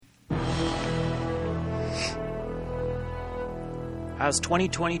As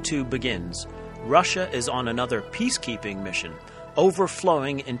 2022 begins, Russia is on another peacekeeping mission,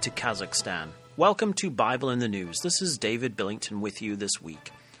 overflowing into Kazakhstan. Welcome to Bible in the News. This is David Billington with you this week.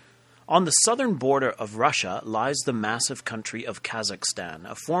 On the southern border of Russia lies the massive country of Kazakhstan,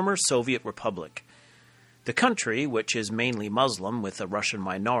 a former Soviet republic. The country, which is mainly Muslim with a Russian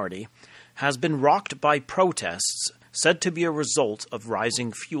minority, has been rocked by protests said to be a result of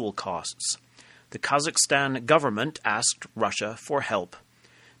rising fuel costs. The Kazakhstan government asked Russia for help.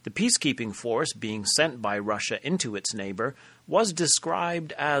 The peacekeeping force being sent by Russia into its neighbor was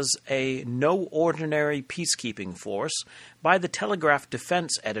described as a no ordinary peacekeeping force by the Telegraph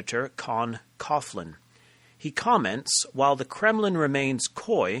defense editor Kon Coughlin. He comments, while the Kremlin remains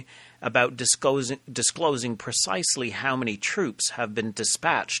coy about disclosing precisely how many troops have been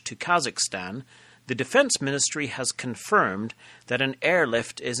dispatched to Kazakhstan, the Defense Ministry has confirmed that an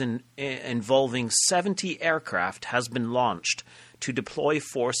airlift involving 70 aircraft has been launched to deploy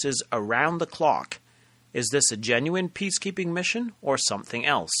forces around the clock. Is this a genuine peacekeeping mission or something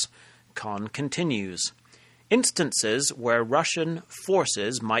else? Khan continues. Instances where Russian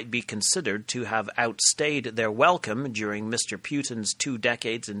forces might be considered to have outstayed their welcome during Mr. Putin's 2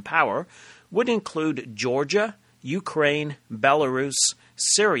 decades in power would include Georgia, Ukraine, Belarus,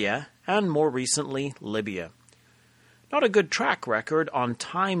 Syria, and more recently, Libya. Not a good track record on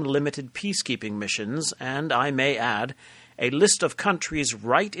time-limited peacekeeping missions, and I may add, a list of countries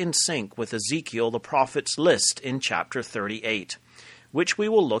right in sync with Ezekiel the prophet's list in chapter 38, which we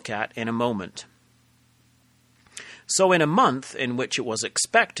will look at in a moment. So in a month in which it was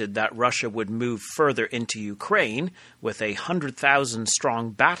expected that Russia would move further into Ukraine with a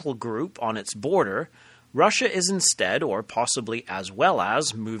 100,000-strong battle group on its border, Russia is instead, or possibly as well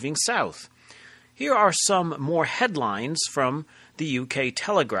as, moving south. Here are some more headlines from the UK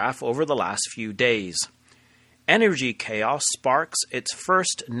Telegraph over the last few days. Energy chaos sparks its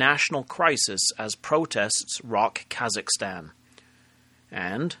first national crisis as protests rock Kazakhstan.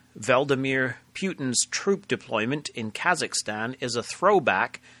 And Vladimir Putin's troop deployment in Kazakhstan is a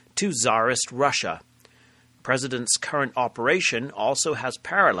throwback to Tsarist Russia. President's current operation also has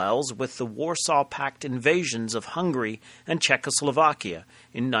parallels with the Warsaw Pact invasions of Hungary and Czechoslovakia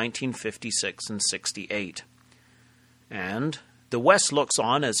in 1956 and 68. And the West looks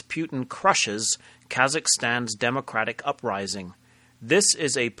on as Putin crushes Kazakhstan's democratic uprising. This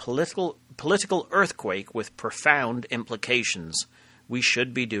is a political earthquake with profound implications. We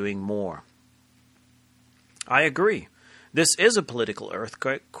should be doing more. I agree. This is a political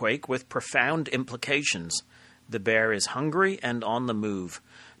earthquake with profound implications. The bear is hungry and on the move.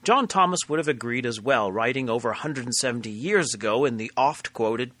 John Thomas would have agreed as well, writing over 170 years ago in the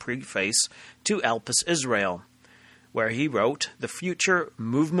oft-quoted preface to Elpis Israel, where he wrote, "The future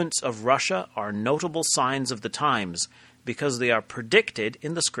movements of Russia are notable signs of the times, because they are predicted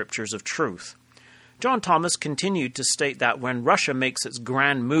in the scriptures of truth." John Thomas continued to state that when Russia makes its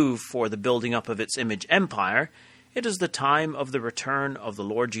grand move for the building up of its image empire, it is the time of the return of the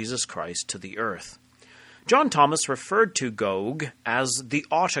Lord Jesus Christ to the earth. John Thomas referred to Gog as the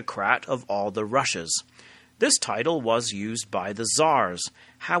autocrat of all the Russias. This title was used by the Tsars.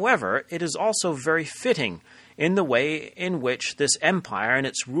 However, it is also very fitting in the way in which this empire and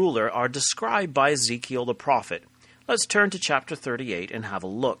its ruler are described by Ezekiel the prophet. Let's turn to chapter 38 and have a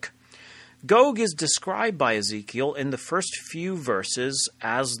look. Gog is described by Ezekiel in the first few verses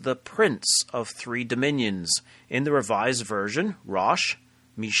as the prince of 3 dominions, in the Revised Version, Rosh,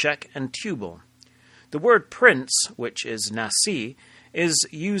 Meshech, and Tubal. The word prince, which is Nasi, is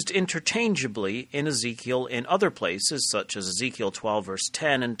used interchangeably in Ezekiel in other places, such as Ezekiel 12 verse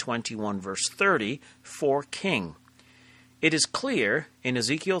 10 and 21 verse 30, for king. It is clear in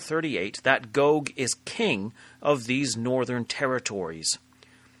Ezekiel 38 that Gog is king of these northern territories.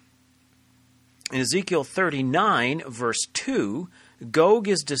 In Ezekiel 39 verse 2, Gog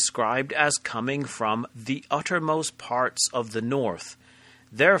is described as coming from the uttermost parts of the north.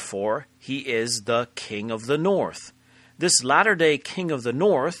 Therefore, he is the king of the north. This latter-day king of the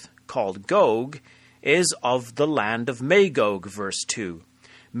north, called Gog, is of the land of Magog, verse 2.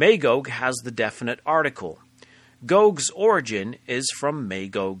 Magog has the definite article. Gog's origin is from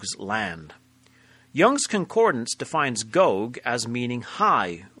Magog's land. Young's Concordance defines Gog as meaning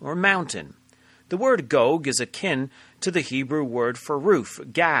high or mountain. The word Gog is akin to the Hebrew word for roof,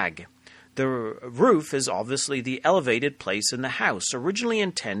 gag. The roof is obviously the elevated place in the house, originally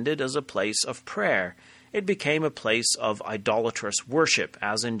intended as a place of prayer. It became a place of idolatrous worship,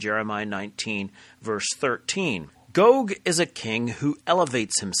 as in Jeremiah 19, verse 13. Gog is a king who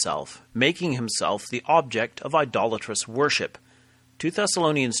elevates himself, making himself the object of idolatrous worship. 2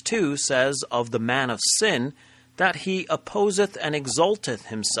 Thessalonians 2 says of the man of sin that he opposeth and exalteth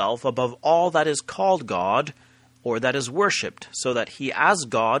himself above all that is called God, or that is worshipped, so that he as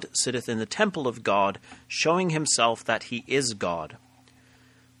God sitteth in the temple of God, showing himself that he is God.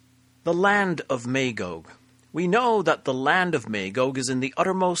 The land of Magog. We know that the land of Magog is in the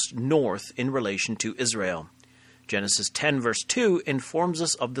uttermost north in relation to Israel. Genesis 10 verse 2 informs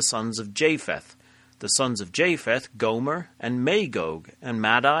us of the sons of Japheth. The sons of Japheth, Gomer, and Magog, and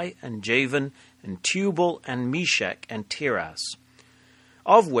Madai, and Javan, and Tubal, and Meshech, and Tiras.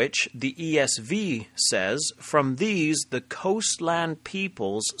 Of which the ESV says, from these the coastland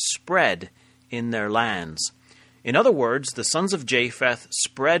peoples spread in their lands. In other words, the sons of Japheth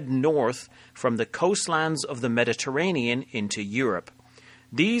spread north from the coastlands of the Mediterranean into Europe.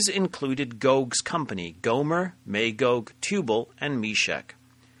 These included Gog's company, Gomer, Magog, Tubal, and Meshech.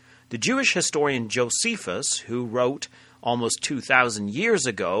 The Jewish historian Josephus, who wrote almost 2,000 years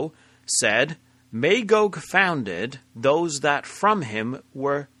ago, said, Magog founded those that from him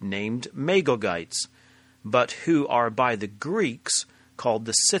were named Magogites, but who are by the Greeks called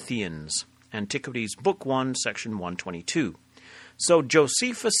the Scythians. Antiquities, Book 1, Section 122. So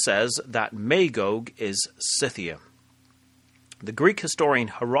Josephus says that Magog is Scythia. The Greek historian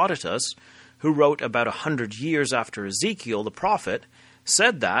Herodotus, who wrote about 100 years after Ezekiel the prophet,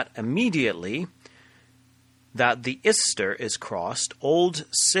 said that immediately that the Ister is crossed, Old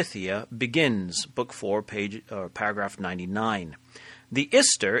Scythia begins, Book 4, paragraph 99. The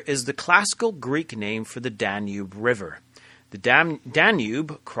Ister is the classical Greek name for the Danube River. The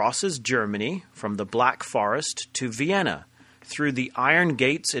Danube crosses Germany from the Black Forest to Vienna, through the Iron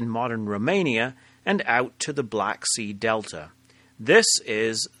Gates in modern Romania, and out to the Black Sea Delta. This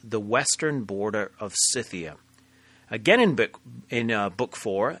is the western border of Scythia. Again in Book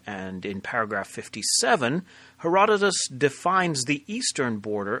 4 and in paragraph 57, Herodotus defines the eastern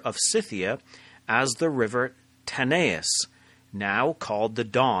border of Scythia as the river Tanais, now called the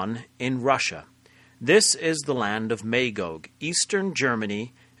Don in Russia. This is the land of Magog, eastern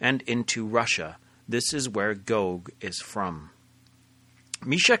Germany, and into Russia. This is where Gog is from.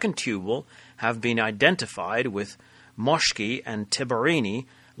 Meshech and Tubal have been identified with Moshki and Tiberini,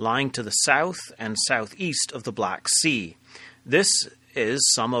 lying to the south and southeast of the Black Sea. This is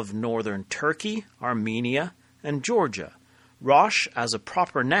some of northern Turkey, Armenia, and Georgia. Rosh, as a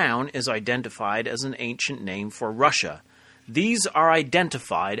proper noun, is identified as an ancient name for Russia. These are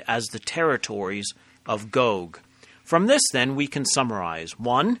identified as the territories of Gog. From this, then, we can summarize.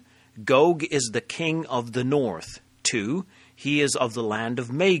 1. Gog is the king of the north. 2. He is of the land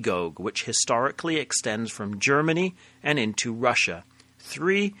of Magog, which historically extends from Germany and into Russia.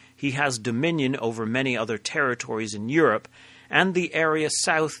 3. He has dominion over many other territories in Europe and the area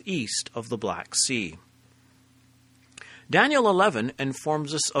southeast of the Black Sea. Daniel 11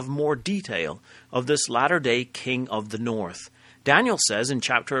 informs us of more detail of this latter-day king of the north. Daniel says in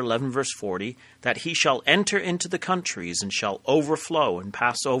chapter 11, verse 40, that he shall enter into the countries and shall overflow and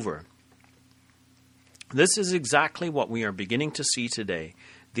pass over. This is exactly what we are beginning to see today,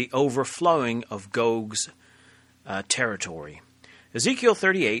 the overflowing of Gog's territory. Ezekiel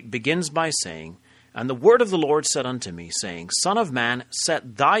 38 begins by saying, And the word of the Lord said unto me, saying, Son of man,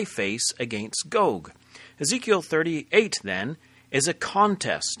 set thy face against Gog. Ezekiel 38, then, is a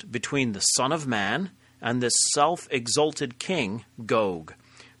contest between the Son of Man and this self-exalted king, Gog.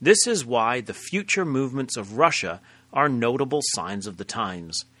 This is why the future movements of Russia are notable signs of the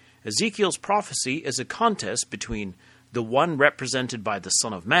times. Ezekiel's prophecy is a contest between the one represented by the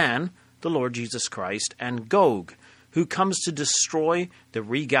Son of Man, the Lord Jesus Christ, and Gog, who comes to destroy the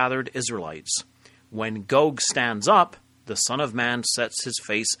regathered Israelites. When Gog stands up, the Son of Man sets his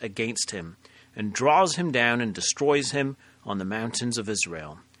face against him, and draws him down and destroys him on the mountains of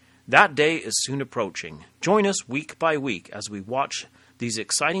Israel. That day is soon approaching. Join us week by week as we watch these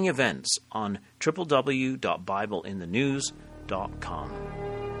exciting events on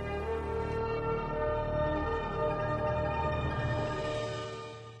www.bibleinthenews.com.